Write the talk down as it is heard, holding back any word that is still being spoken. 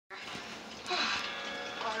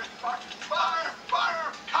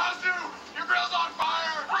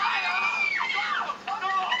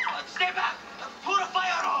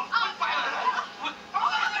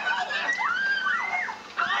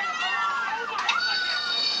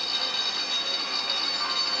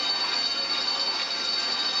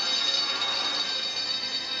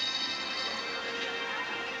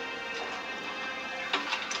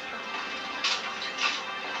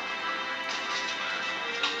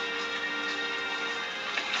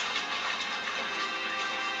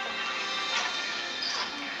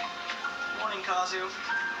Kozu.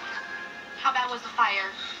 How bad was the fire?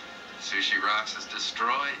 Sushi Rocks is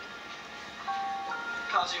destroyed.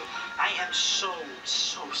 Kozu, I am so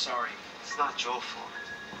sorry. It's not your fault.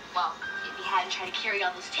 Well, if you hadn't tried to carry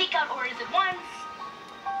all those takeout orders at once,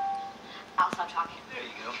 I'll stop talking. There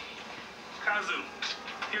you go. Kozu,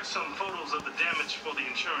 here's some photos of the damage for the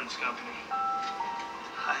insurance company.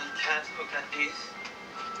 I can't look at this.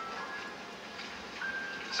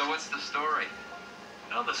 So what's the story?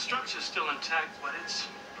 Well, the structure's still intact, but it's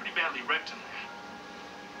pretty badly wrecked in there.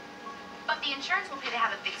 But the insurance will pay to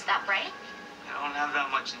have it fixed up, right? I don't have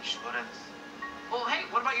that much insurance. Well, hey,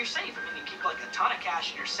 what about your safe? I mean, you keep like a ton of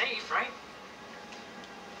cash in your safe, right?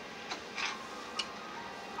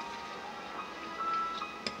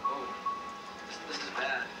 Oh, this is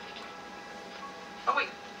bad. Oh, wait.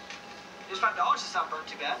 Here's $5. It's not burnt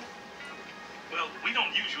too bad. Well, we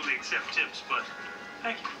don't usually accept tips, but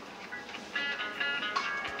thank you.